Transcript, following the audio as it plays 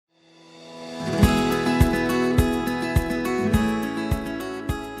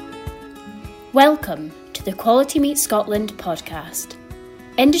Welcome to the Quality Meat Scotland podcast.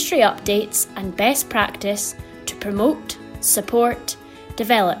 Industry updates and best practice to promote, support,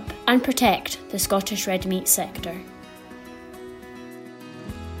 develop and protect the Scottish red meat sector.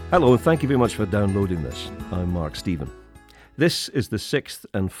 Hello, and thank you very much for downloading this. I'm Mark Stephen. This is the sixth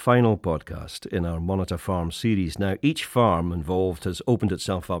and final podcast in our Monitor Farm series. Now, each farm involved has opened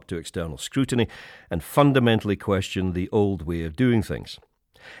itself up to external scrutiny and fundamentally questioned the old way of doing things.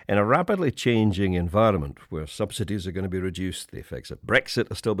 In a rapidly changing environment where subsidies are going to be reduced, the effects of Brexit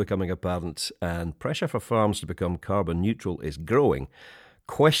are still becoming apparent, and pressure for farms to become carbon neutral is growing,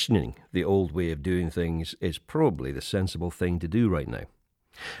 questioning the old way of doing things is probably the sensible thing to do right now.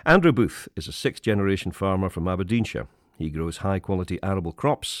 Andrew Booth is a sixth-generation farmer from Aberdeenshire. He grows high-quality arable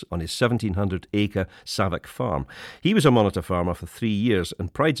crops on his 1,700-acre Savach farm. He was a monitor farmer for 3 years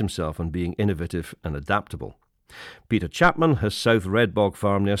and prides himself on being innovative and adaptable. Peter Chapman has South Redbog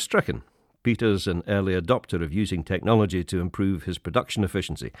Farm near Strichen. Peter's an early adopter of using technology to improve his production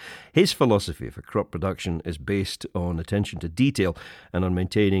efficiency. His philosophy for crop production is based on attention to detail and on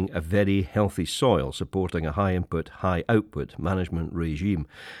maintaining a very healthy soil, supporting a high-input, high-output management regime.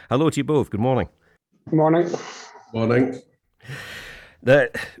 Hello to you both. Good morning. Good morning. Morning.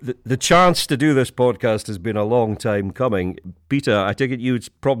 The chance to do this podcast has been a long time coming. Peter, I take it you had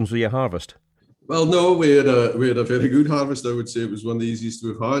problems with your harvest? Well, no, we had a very good harvest. I would say it was one of the easiest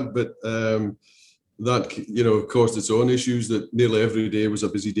we've had, but that caused its own issues. That nearly every day was a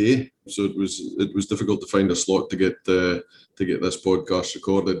busy day, so it was difficult to find a slot to get this podcast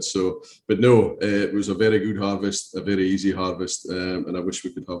recorded. So, but no, it was a very good harvest, a very easy harvest, and I wish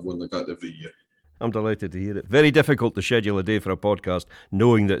we could have one like that every year. I'm delighted to hear it. Very difficult to schedule a day for a podcast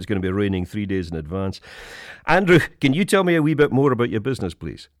knowing that it's going to be raining 3 days in advance. Andrew, can you tell me a wee bit more about your business,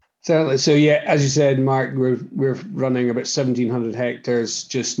 please? Certainly. So yeah, as you said, Mark, we're running about 1,700 hectares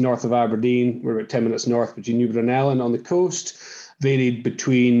just north of Aberdeen. We're about 10 minutes north between Newburn and Ellen on the coast, varied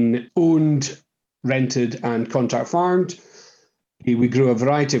between owned, rented and contract farmed. We grew a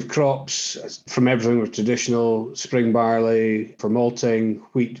variety of crops from everything with traditional spring barley for malting,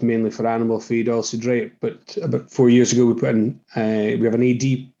 wheat mainly for animal feed, oilseed rape. But about 4 years ago, we put in we have an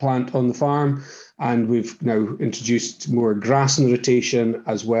AD plant on the farm, and we've now introduced more grass in the rotation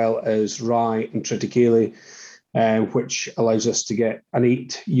as well as rye and triticale, which allows us to get an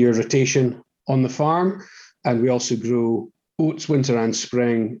 8-year rotation on the farm. And we also grow oats winter and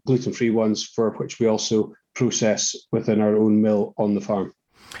spring, gluten-free ones, for which we also process within our own mill on the farm.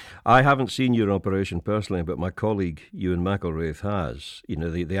 I haven't seen your operation personally, but my colleague Ewan McElraith has. You know,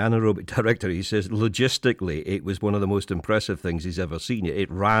 the anaerobic director, he says logistically it was one of the most impressive things he's ever seen. It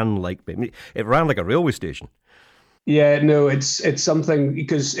ran like a railway station. Yeah, no, it's something,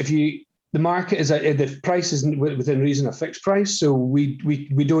 because the market is the price isn't within reason a fixed price, so we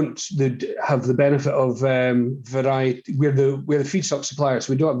don't have the benefit of variety. We're the feedstock supplier,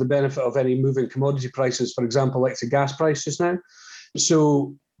 so we don't have the benefit of any moving commodity prices, for example, like the gas price just now.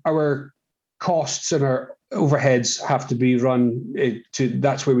 So our costs and our overheads have to be run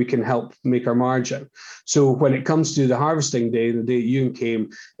that's where we can help make our margin. So when it comes to the harvesting day, the day Ewan came,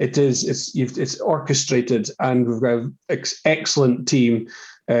 it's orchestrated, and we've got an excellent team.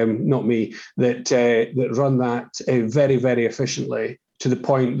 Not me, that run that very, very efficiently, to the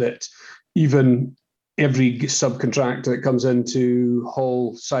point that even every subcontractor that comes in to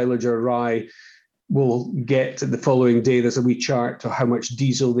haul silage or rye will get the following day, there's a wee chart to how much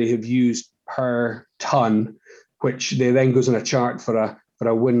diesel they have used per ton, which then goes on a chart for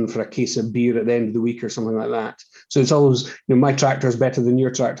a win for a case of beer at the end of the week or something like that. So it's always, my tractor is better than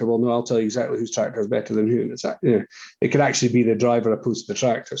your tractor. Well, no, I'll tell you exactly whose tractor is better than who. And it could actually be the driver opposed to the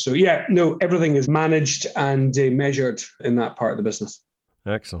tractor. So yeah, no, everything is managed and measured in that part of the business.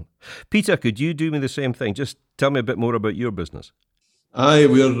 Excellent. Peter, could you do me the same thing? Just tell me a bit more about your business. Aye,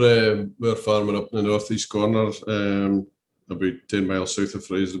 we're farming up in the northeast corner, about 10 miles south of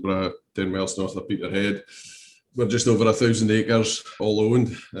Fraserburgh, 10 miles north of Peterhead. We're just over 1,000 acres, all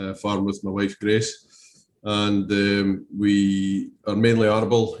owned, farm with my wife Grace. And we are mainly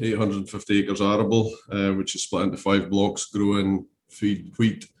arable, 850 acres arable, which is split into 5 blocks, growing feed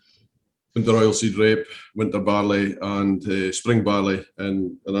wheat, winter oilseed rape, winter barley and spring barley.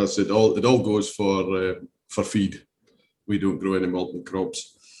 And as it all goes for feed. We don't grow any malting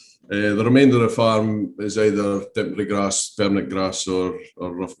crops. The remainder of the farm is either temporary grass, permanent grass or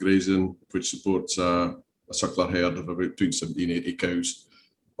rough grazing, which supports a suckler herd of about between 70 and 80 cows,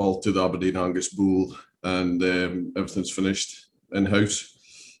 all to the Aberdeen Angus bull, and everything's finished in-house.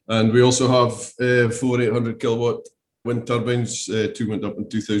 And we also have 4 800 kilowatt wind turbines. 2 went up in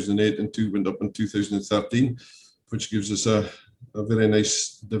 2008 and 2 went up in 2013, which gives us a very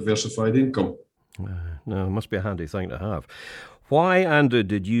nice diversified income. No, it must be a handy thing to have. Why, Andrew,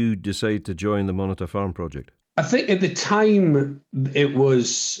 did you decide to join the Monitor Farm project? I think at the time it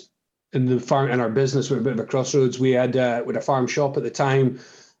was in the farm, in our business, we were a bit of a crossroads. We had a farm shop at the time,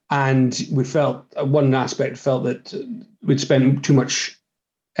 and we felt that we'd spent too much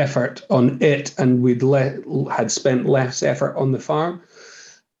effort on it, and had spent less effort on the farm.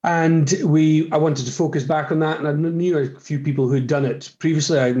 And I wanted to focus back on that, and I knew a few people who'd done it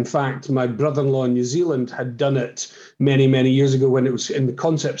previously. In fact, my brother-in-law in New Zealand had done it many, many years ago when it was in the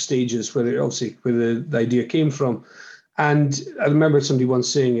concept stages, where the idea came from. And I remember somebody once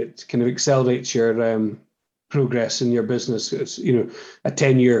saying it kind of accelerates your progress in your business. It's, a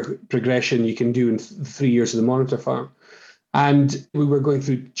 10-year progression you can do in 3 years of the Monitor Farm. And we were going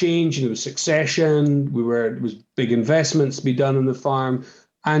through change, and it was succession. It was big investments to be done on the farm.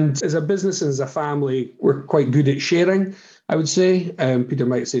 And as a business and as a family, we're quite good at sharing, I would say. Peter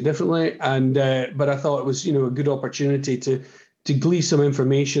might say differently. But I thought it was, a good opportunity to glean some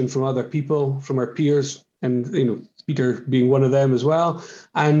information from other people, from our peers, and, Peter being one of them as well,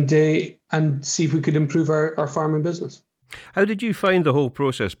 and see if we could improve our farming business. How did you find the whole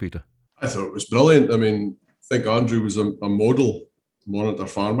process, Peter? I thought it was brilliant. I mean, I think Andrew was a model Monitor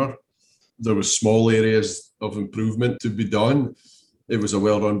farmer. There were small areas of improvement to be done. It was a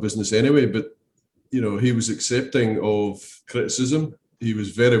well-run business anyway, but, he was accepting of criticism. He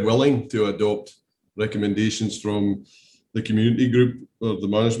was very willing to adopt recommendations from the community group or the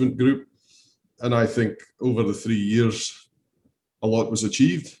management group. And I think over the 3 years, a lot was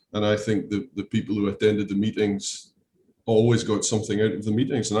achieved. And I think the people who attended the meetings always got something out of the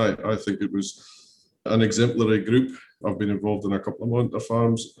meetings. And I think it was an exemplary group. I've been involved in a couple of Monitor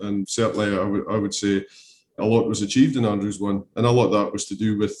farms, and certainly I would say a lot was achieved in Andrew's one. And a lot of that was to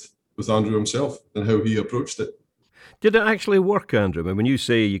do with Andrew himself and how he approached it. Did it actually work, Andrew? I mean, when you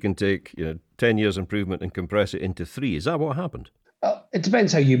say you can take 10 years improvement and compress it into 3, is that what happened? It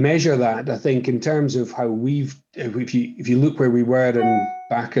depends how you measure that. I think in terms of how if you look where we were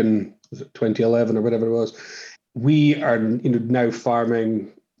back in 2011 or whatever it was, we are now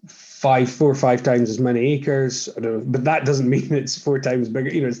farming 4 or 5 times as many acres. I don't know, but that doesn't mean it's 4 times bigger.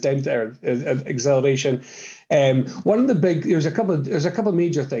 It's 10 acceleration. There's a couple of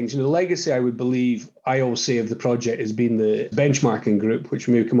major things. The legacy, I would believe, I always say, of the project has been the benchmarking group, which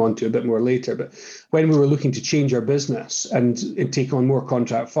we may come on to a bit more later. But when we were looking to change our business and take on more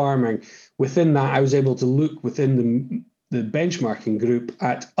contract farming, within that, I was able to look within the benchmarking group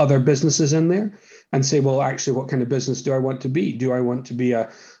at other businesses in there and say, well, actually, what kind of business do I want to be? Do I want to be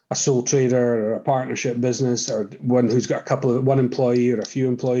a sole trader or a partnership business, or one who's got one employee or a few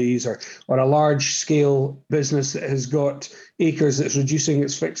employees, or a large scale business that has got acres that's reducing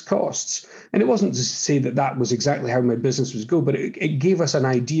its fixed costs? And it wasn't to say that was exactly how my business was go, but it gave us an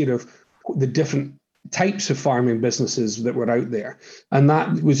idea of the different types of farming businesses that were out there. And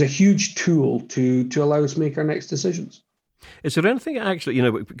that was a huge tool to allow us to make our next decisions. Is there anything actually,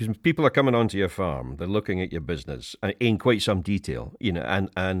 because people are coming onto your farm, they're looking at your business in quite some detail,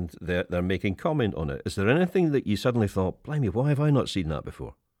 and they're making comment on it. Is there anything that you suddenly thought, blimey, why have I not seen that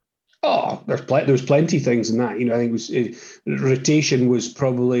before? Oh, there was plenty of things in that. I think rotation was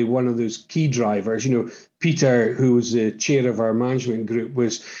probably one of those key drivers. Peter, who was the chair of our management group,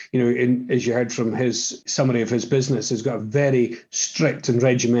 was, as you heard from his summary of his business, has got a very strict and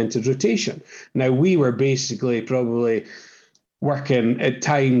regimented rotation. Now, we were basically probably working at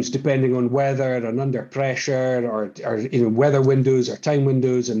times depending on weather and under pressure, or weather windows or time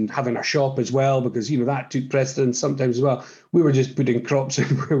windows, and having a shop as well, because that took precedence sometimes as well. We were just putting crops in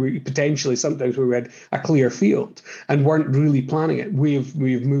where we had a clear field and weren't really planning it. We've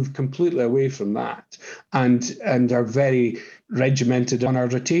moved completely away from that and are very regimented on our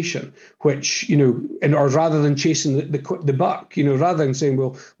rotation, which, or rather than chasing the buck, rather than saying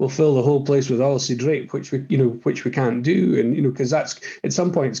we'll fill the whole place with oilseed rape, which we can't do, and because that's at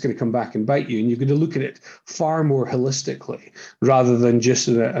some point it's going to come back and bite you, and you're going to look at it far more holistically rather than just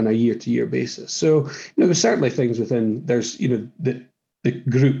on a year-to-year basis. So there's certainly things within the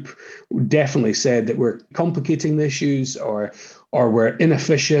group definitely said that we're complicating the issues or we're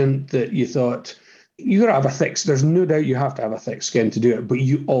inefficient, that you thought, you got to have there's no doubt you have to have a thick skin to do it, but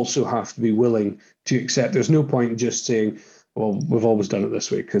you also have to be willing to accept. There's no point in just saying, well, we've always done it this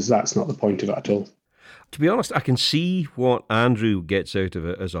way, because that's not the point of it at all. To be honest, I can see what Andrew gets out of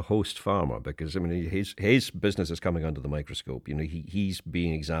it as a host farmer, because, his business is coming under the microscope. He's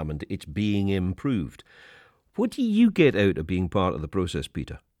being examined. It's being improved. What do you get out of being part of the process,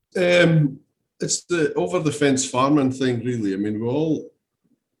 Peter? It's the over-the-fence farming thing, really.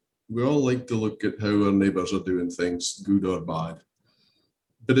 we all like to look at how our neighbours are doing things, good or bad.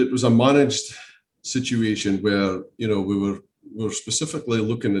 But it was a managed situation where, you know, we were specifically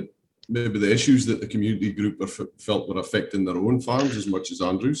looking at maybe the issues that the community group felt were affecting their own farms as much as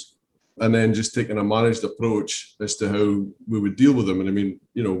Andrew's, and then just taking a managed approach as to how we would deal with them. And I mean,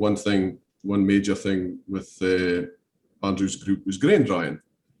 you know, one major thing with Andrew's group was grain drying.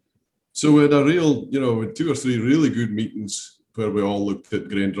 So we had we had 2 or 3 really good meetings where we all looked at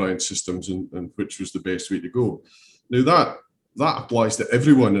grain drying systems and which was the best way to go. Now that applies to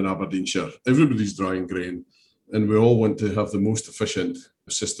everyone in Aberdeenshire. Everybody's drying grain, and we all want to have the most efficient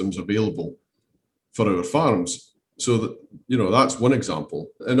systems available for our farms. So that, you know, that's one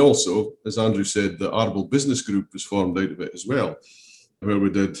example. And also, as Andrew said, the Arble Business Group was formed out of it as well, where we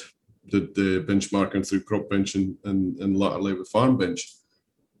did the benchmarking through Crop Bench and latterly with Farm Bench,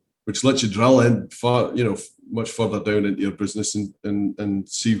 which lets you drill in far, you know, much further down into your business and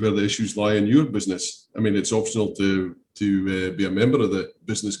see where the issues lie in your business. I mean, it's optional to be a member of the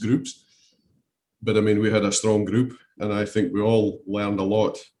business groups, but I mean, we had a strong group, and I think we all learned a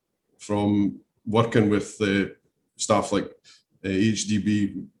lot from working with staff like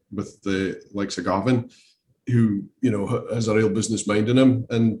HDB, with the likes of Gavin, who, you know, has a real business mind in him.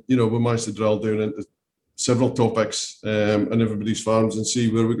 And, you know, we managed to drill down into several topics on everybody's farms and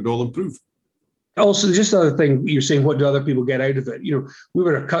see where we could all improve. Also, just another thing, you're saying, what do other people get out of it? You know, we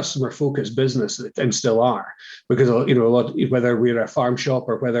were a customer-focused business and still are, because, you know, a lot, whether we're a farm shop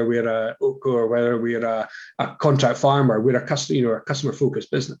or whether we're a OCO or whether we're a contract farmer, we're a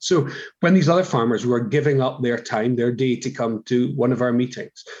customer-focused business. So when these other farmers were giving up their time, their day to come to one of our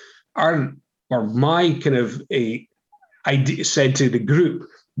meetings, my kind of idea said to the group,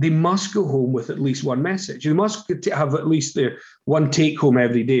 they must go home with at least one message. They must have at least their one take home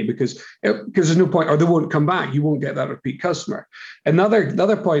every day, because there's no point, or they won't come back. You won't get that repeat customer.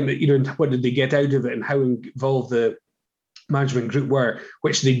 Another point that, you know, what did they get out of it and how involved the management group were,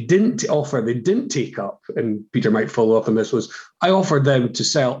 which they didn't offer, they didn't take up, and Peter might follow up on this, was I offered them to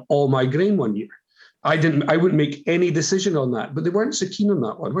sell all my grain one year. I wouldn't make any decision on that, but they weren't so keen on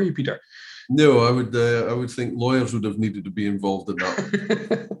that one, were you, Peter? No, I would think lawyers would have needed to be involved in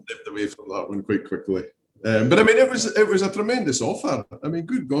that. Stepped away from that one quite quickly. But I mean, it was a tremendous offer. I mean,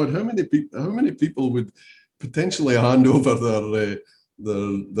 good God, how many people would potentially hand over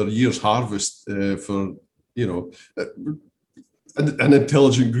their year's harvest for, you know, an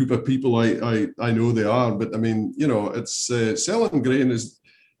intelligent group of people? I know they are, but I mean, you know, it's selling grain is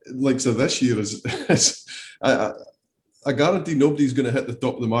like, so this year is I guarantee nobody's going to hit the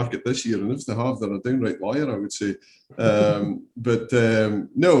top of the market this year, and if they have, they're a downright liar, I would say. No,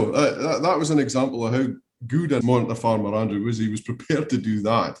 that was an example of how good a monitor farmer Andrew was. He was prepared to do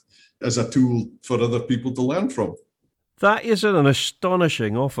that as a tool for other people to learn from. That is an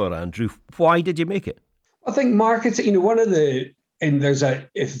astonishing offer, Andrew. Why did you make it? I think marketing, you know,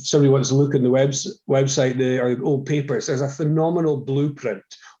 if somebody wants to look on the website or the old papers, there's a phenomenal blueprint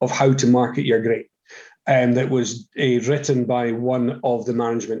of how to market your grain. That was written by one of the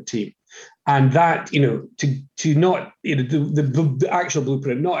management team, and that, you know, to not, you know, the actual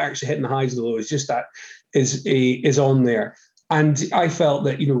blueprint, not actually hitting the highs and the lows, just that is on there. And I felt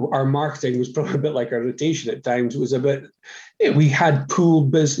that, you know, our marketing was probably a bit like our rotation at times. It was a bit, you know, we had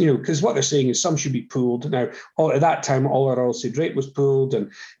pooled business, you know, because what they're saying is some should be pooled. Now, at that time, all our oilseed rape was pooled, and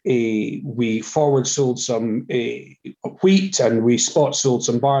we forward sold some wheat, and we spot sold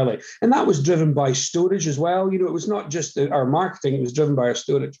some barley. And that was driven by storage as well. You know, it was not just our marketing, it was driven by our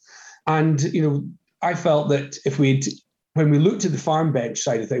storage. And, you know, I felt that when we looked at the farm bench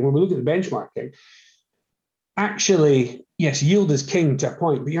side of things, when we looked at the benchmarking, actually, yes, yield is king to a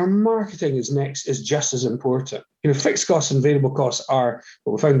point, but your marketing is just as important. You know, fixed costs and variable costs are,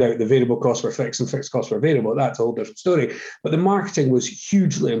 well, we found out the variable costs were fixed and fixed costs were variable. That's a whole different story. But the marketing was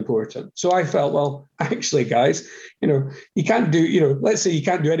hugely important. So I felt, well, actually, guys, you know, you can't do, you know, let's say you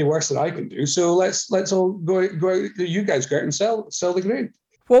can't do any worse than I can do. So let's all go out, you guys go out and sell the grain.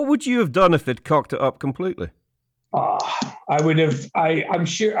 What would you have done if they'd cocked it up completely? I would have. I'm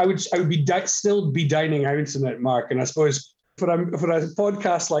sure I would still be dining out in it, Mark. And I suppose for a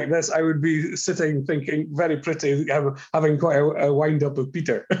podcast like this, I would be sitting thinking very pretty, having quite a wind up of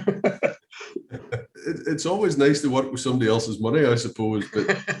Peter. It's always nice to work with somebody else's money, I suppose.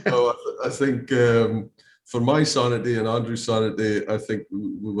 But I think for my sanity and Andrew's sanity, I think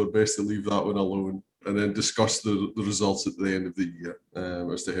we were best to leave that one alone, and then discuss the results at the end of the year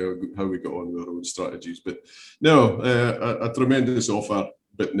as to how we got on with our own strategies. But no, a tremendous offer,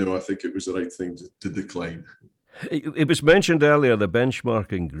 but no, I think it was the right thing to decline. It was mentioned earlier, the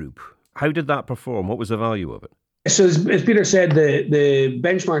benchmarking group. How did that perform? What was the value of it? So as Peter said, the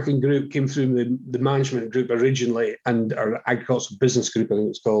benchmarking group came through the management group originally, and our agricultural business group, I think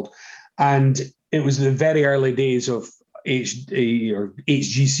it's called. And it was the very early days of HD or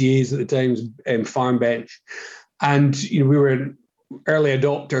HGCAs at the time, Farm Bench. And we were early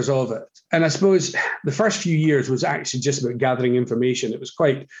adopters of it. And I suppose the first few years was actually just about gathering information. It was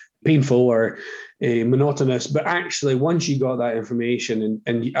quite painful or monotonous, but actually once you got that information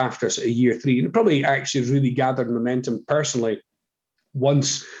and after sort of year 3, and it probably actually really gathered momentum personally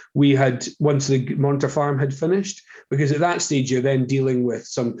once the Monitor Farm had finished, because at that stage you're then dealing with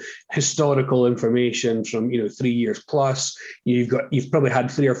some historical information from 3 years plus. You've probably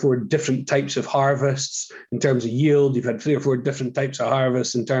had 3 or 4 different types of harvests in terms of yield. You've had 3 or 4 different types of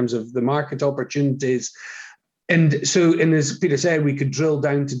harvests in terms of the market opportunities. And so, and as Peter said, we could drill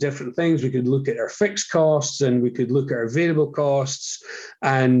down to different things. We could look at our fixed costs and we could look at our variable costs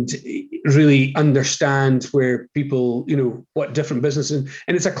and really understand where people, what different businesses.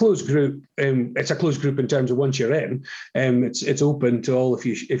 And it's a closed group. It's a closed group in terms of once you're in. It's open to all. If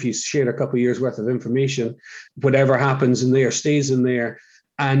you share a couple of years worth of information, whatever happens in there stays in there.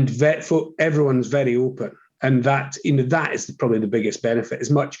 And everyone's very open. And that is probably the biggest benefit. As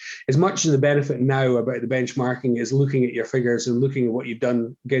much as the benefit now about the benchmarking is looking at your figures and looking at what you've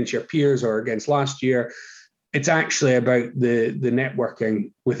done against your peers or against last year, it's actually about the networking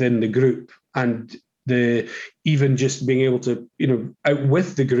within the group and even just being able to, out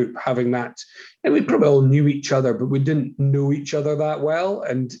with the group, having that. And we probably all knew each other, but we didn't know each other that well.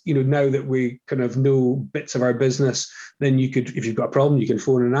 And, now that we kind of know bits of our business, then you could, if you've got a problem, you can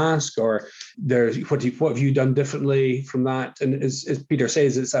phone and ask, or what have you done differently from that? And as Peter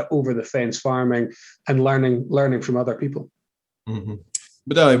says, it's that over the fence farming and learning from other people. Mm-hmm.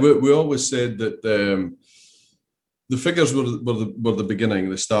 But we always said that the figures were the beginning,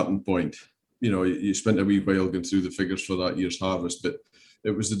 the starting point. You spent a wee while going through the figures for that year's harvest, but it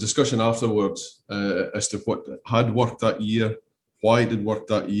was the discussion afterwards as to what had worked that year, why it had worked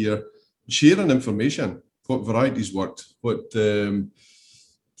that year, sharing information, what varieties worked, what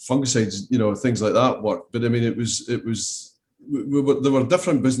fungicides, things like that worked. But I mean, there were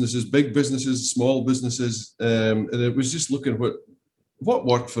different businesses, big businesses, small businesses, and it was just looking what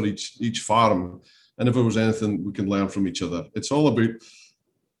worked for each farm, and if there was anything we can learn from each other. It's all about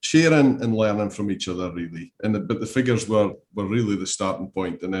sharing and learning from each other, really. But the figures were really the starting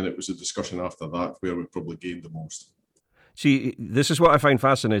point, and then it was a discussion after that where we probably gained the most. See, this is what I find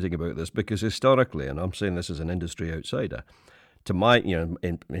fascinating about this, because historically, and I'm saying this as an industry outsider,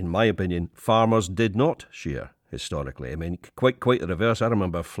 in my opinion, farmers did not share historically. I mean, quite the reverse. I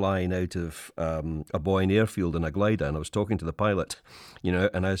remember flying out of a Boyne airfield in a glider, and I was talking to the pilot,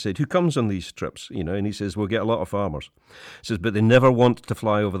 and I said, "Who comes on these trips?" And he says, "We'll get a lot of farmers." He says, "But they never want to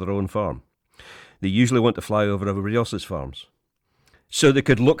fly over their own farm. They usually want to fly over everybody else's farms, so they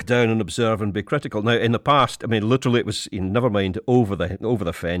could look down and observe and be critical." Now, in the past, I mean, literally, it was never mind over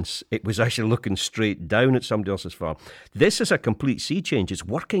the fence. It was actually looking straight down at somebody else's farm. This is a complete sea change. It's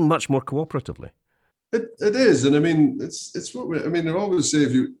working much more cooperatively. It is, and I mean, it's what I always say,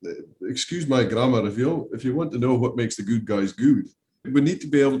 if you excuse my grammar, if you want to know what makes the good guys good, we need to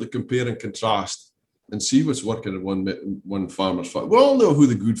be able to compare and contrast and see what's working in one farmer's farm. We all know who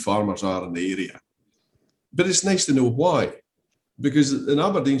the good farmers are in the area, but it's nice to know why, because in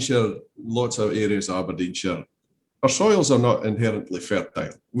Aberdeenshire, lots of areas of Aberdeenshire, our soils are not inherently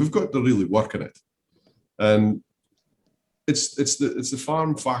fertile. We've got to really work on it, and it's the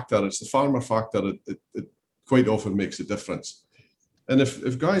farm factor, it's the farmer factor that quite often makes a difference. And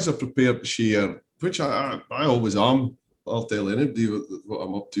if guys are prepared to share, which I always am, I'll tell anybody what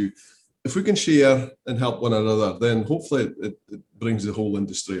I'm up to. If we can share and help one another, then hopefully it brings the whole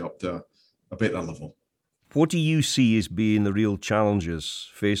industry up to a better level. What do you see as being the real challenges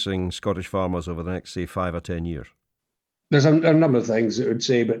facing Scottish farmers over the next, say, 5 or 10 years? There's a number of things I would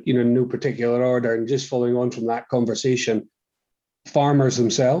say, but in no particular order. And just following on from that conversation, farmers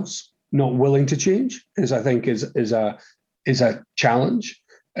themselves not willing to change is a challenge,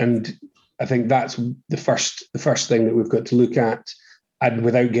 and I think that's the first thing that we've got to look at, and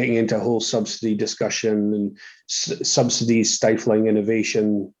without getting into a whole subsidy discussion and subsidies stifling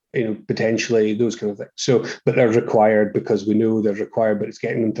innovation, potentially those kind of things. So, but they're required because we know they're required, but it's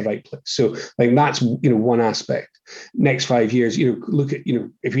getting them to the right place. So, I think that's one aspect. Next 5 years, look at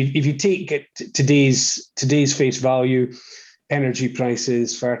if you take it today's face value, energy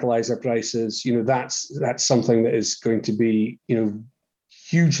prices, fertilizer prices, that's something that is going to be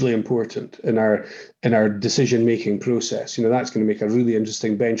hugely important in our decision-making process. That's going to make a really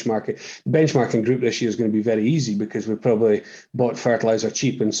interesting benchmarking. The benchmarking group this year is going to be very easy because we probably bought fertilizer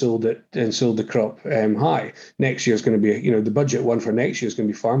cheap and sold the crop high. Next year is going to be, the budget one for next year is going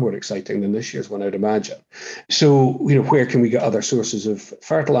to be far more exciting than this year's one, I'd imagine. So, where can we get other sources of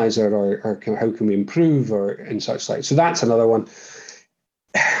fertilizer, or how can we improve, or and such like? So that's another one.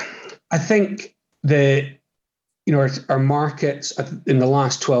 I think our markets in the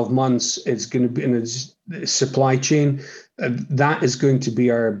last 12 months, it's going to be in a supply chain. That is going to be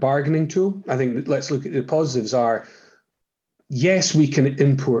our bargaining tool. I think let's look at the positives are, yes, we can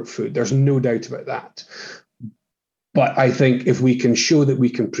import food. There's no doubt about that. But I think if we can show that we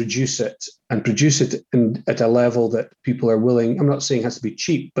can produce it at a level that people are willing, I'm not saying it has to be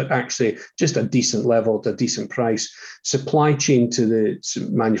cheap, but actually just a decent level at a decent price, supply chain to the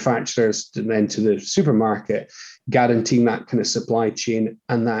manufacturers and then to the supermarket, guaranteeing that kind of supply chain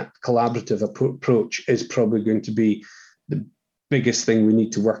and that collaborative approach is probably going to be the biggest thing we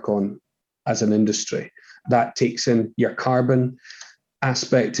need to work on as an industry. That takes in your carbon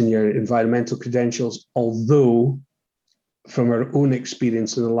aspect and your environmental credentials, although from our own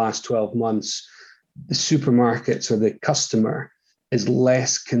experience in the last 12 months, the supermarkets or the customer is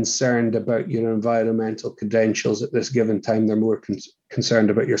less concerned about your environmental credentials at this given time. They're more concerned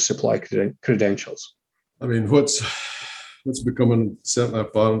about your supply credentials. I mean, what's becoming certainly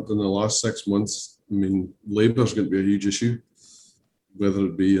apparent in the last 6 months, labour is going to be a huge issue, whether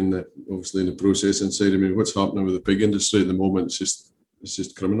it be obviously in the processing side. What's happening with the pig industry at the moment, it's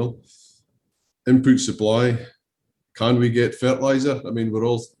just criminal. Input supply. Can we get fertilizer? We're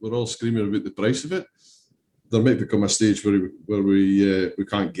all screaming about the price of it. There might become a stage where we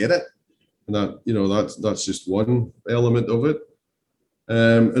can't get it, and that's just one element of it.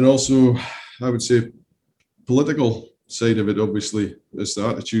 And also, I would say, political side of it, obviously, is the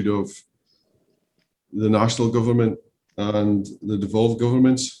attitude of the national government and the devolved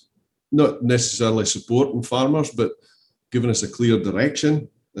governments, not necessarily supporting farmers, but giving us a clear direction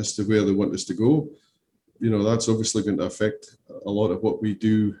as to where they want us to go. That's obviously going to affect a lot of what we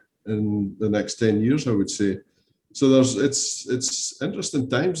do in the next 10 years, I would say. So it's interesting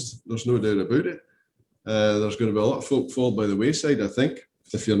times, there's no doubt about it. There's going to be a lot of folk fall by the wayside, I think,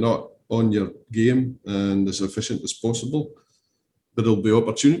 if you're not on your game and as efficient as possible. But there'll be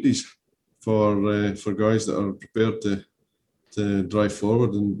opportunities for guys that are prepared to drive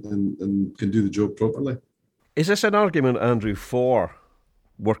forward and can do the job properly. Is this an argument, Andrew, for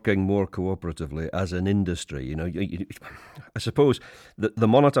working more cooperatively as an industry? I suppose the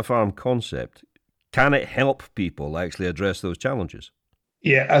Monitor Farm concept, can it help people actually address those challenges?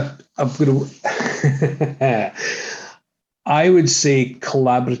 Yeah, I'm going to... I would say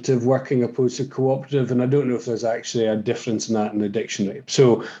collaborative working opposed to cooperative, and I don't know if there's actually a difference in that in the dictionary.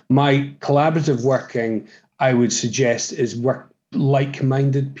 So my collaborative working, I would suggest, is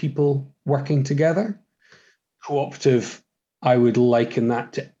like-minded people working together. Cooperative, I would liken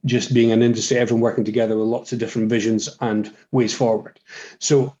that to just being an industry, everyone working together with lots of different visions and ways forward.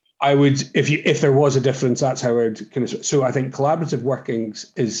 So I would, if there was a difference, that's how I would kind of. So I think collaborative working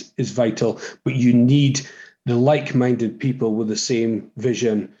is vital, but you need the like-minded people with the same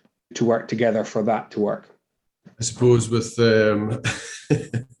vision to work together for that to work. I suppose with how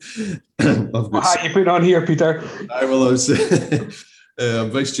you put on here, Peter? I was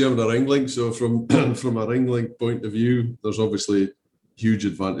I'm vice chairman of Ringling, so from a Ringling point of view, there's obviously huge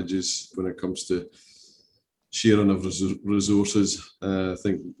advantages when it comes to sharing of resources. I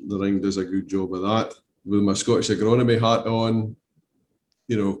think the Ring does a good job of that. With my Scottish agronomy hat on,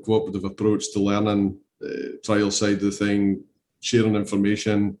 cooperative approach to learning, trial side of the thing, sharing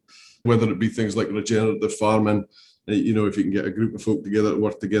information, whether it be things like regenerative farming, if you can get a group of folk together to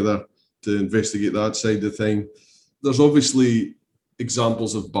work together to investigate that side of the thing. There's obviously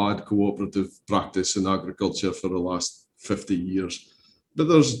examples of bad cooperative practice in agriculture for the last 50 years, but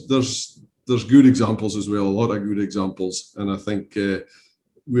there's good examples as well, a lot of good examples, and I think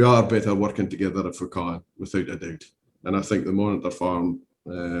we are better working together if we can, without a doubt. And I think the Monitor Farm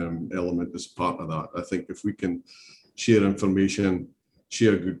element is part of that. I think if we can share information,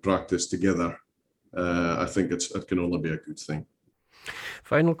 share good practice together, I think it can only be a good thing.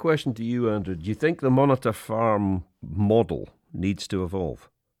 Final question to you, Andrew. Do you think the Monitor Farm model needs to evolve?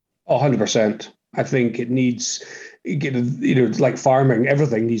 100%. I think it needs, like farming,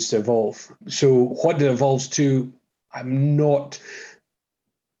 everything needs to evolve. So what it evolves to, I'm not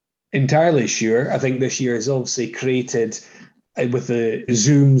entirely sure. I think this year is obviously created with the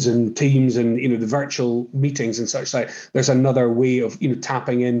Zooms and Teams and the virtual meetings and such like. There's another way of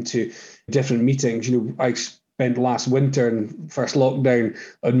tapping into different meetings. I spent last winter and first lockdown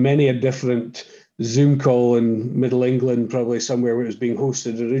on many a different Zoom call in Middle England, probably somewhere where it was being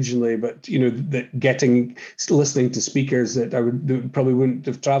hosted originally, but listening to speakers that probably wouldn't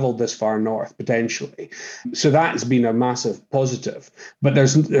have travelled this far north potentially. So that's been a massive positive. But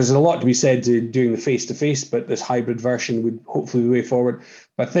there's a lot to be said to doing the face-to-face, but this hybrid version would hopefully be the way forward.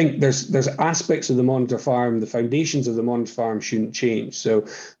 But I think there's aspects of the Monitor Farm, the foundations of the Monitor Farm shouldn't change. So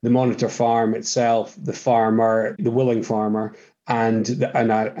the Monitor Farm itself, the farmer, the willing farmer, and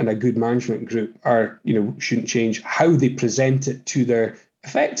a good management group shouldn't change. How they present it to their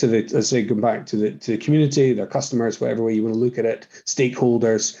effectively, let's say, going back to the community, their customers, whatever way you want to look at it,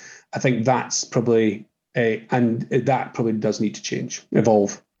 stakeholders. I think that's probably that probably does need to change,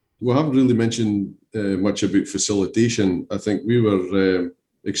 evolve. We haven't really mentioned much about facilitation. I think we were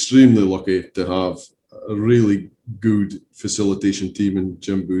extremely lucky to have a really good facilitation team in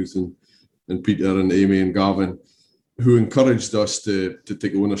Jim Booth and Peter and Amy and Gavin, who encouraged us to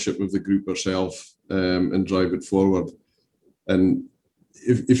take ownership of the group ourselves and drive it forward. And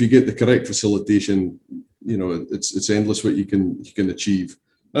if you get the correct facilitation, it's endless what you can achieve.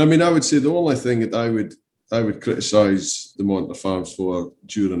 I mean, I would say the only thing that I would criticise the Monitor Farms for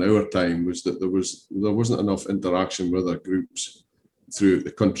during our time was that there wasn't enough interaction with our groups throughout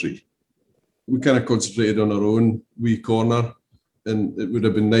the country. We kind of concentrated on our own wee corner, and it would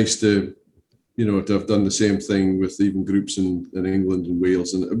have been nice to have done the same thing with even groups in England and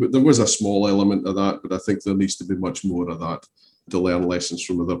Wales. And there was a small element of that, but I think there needs to be much more of that to learn lessons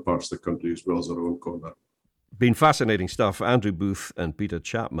from other parts of the country as well as our own corner. Been fascinating stuff. Andrew Booth and Peter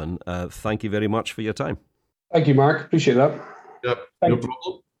Chapman, thank you very much for your time. Thank you, Mark. Appreciate that. Yep, no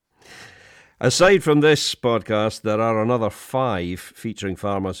problem. Aside from this podcast, there are another 5 featuring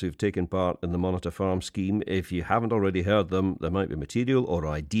farmers who've taken part in the Monitor Farm scheme. If you haven't already heard them, there might be material or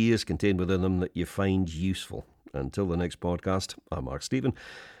ideas contained within them that you find useful. Until the next podcast, I'm Mark Stephen.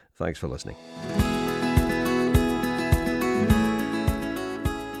 Thanks for listening.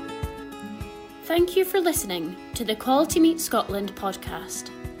 Thank you for listening to the Quality Meat Scotland podcast.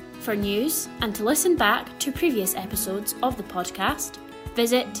 For news and to listen back to previous episodes of the podcast,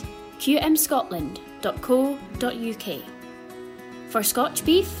 visit qmscotland.co.uk. For Scotch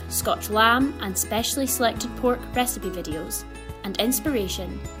beef, Scotch lamb and specially selected pork recipe videos and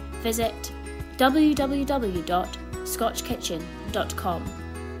inspiration, visit www.scotchkitchen.com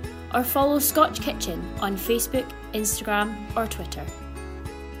or follow Scotch Kitchen on Facebook, Instagram or Twitter.